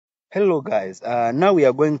Hello guys, now we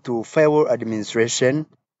are going to firewall administration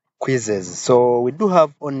quizzes. So we do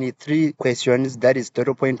have only 3 questions, that is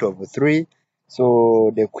total point of 3.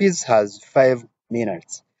 So the quiz has 5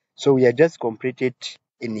 minutes. So we are just completed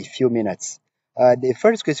in a few minutes. The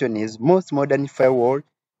first question is, most modern firewall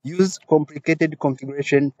use complicated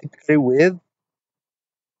configuration typically with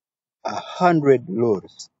 100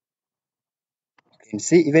 rules. You can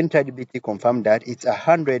see even ChatGPT confirmed that it's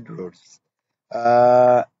 100 rules.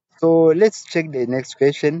 Uh, so let's check the next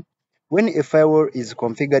question. When a firewall is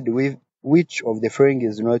configured with which of the following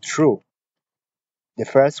is not true? The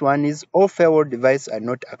first one is all firewall devices are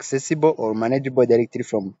not accessible or manageable directly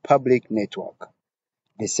from public network.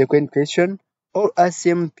 The second question, all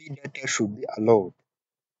RCMP data should be allowed.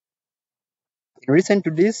 In relation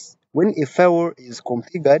to this, when a firewall is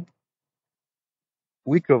configured,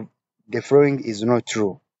 which of the following is not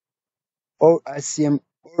true? All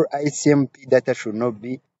ICMP data should not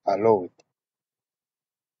be allowed.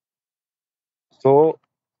 So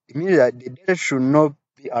it means that the data should not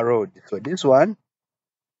be allowed. So this one,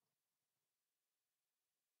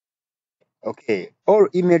 okay, all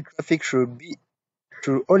email traffic should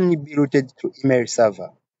only be routed to email server.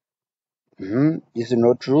 This is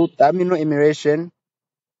not true. Terminal emulation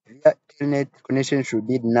via telnet connection should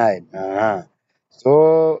be denied.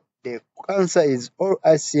 So the answer is all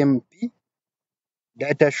ICMP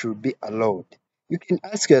data should be allowed. You can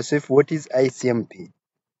ask yourself, what is ICMP?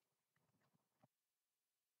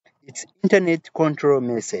 It's internet control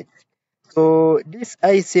message. So this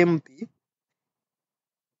ICMP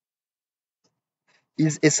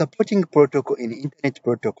is a supporting protocol in Internet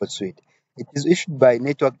Protocol Suite. It is issued by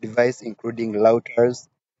network devices including routers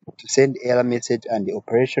to send error message and the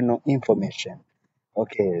operational information.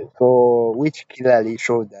 Okay, so which clearly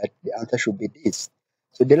shows that the answer should be this.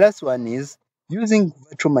 So the last one is using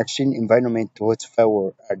virtual machine environment to host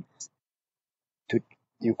firewall ads. To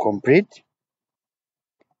you complete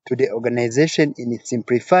to the organization in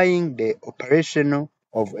simplifying the operation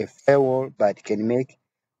of a firewall, but can make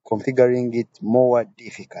configuring it more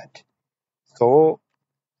difficult. So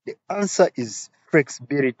the answer is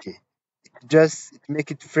flexibility. It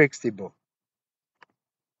make it flexible.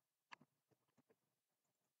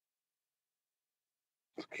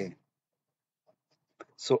 Okay.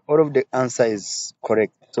 So all of the answer is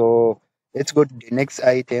correct. So let's go to the next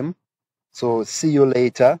item. So see you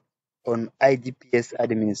later on IDPS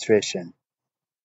administration.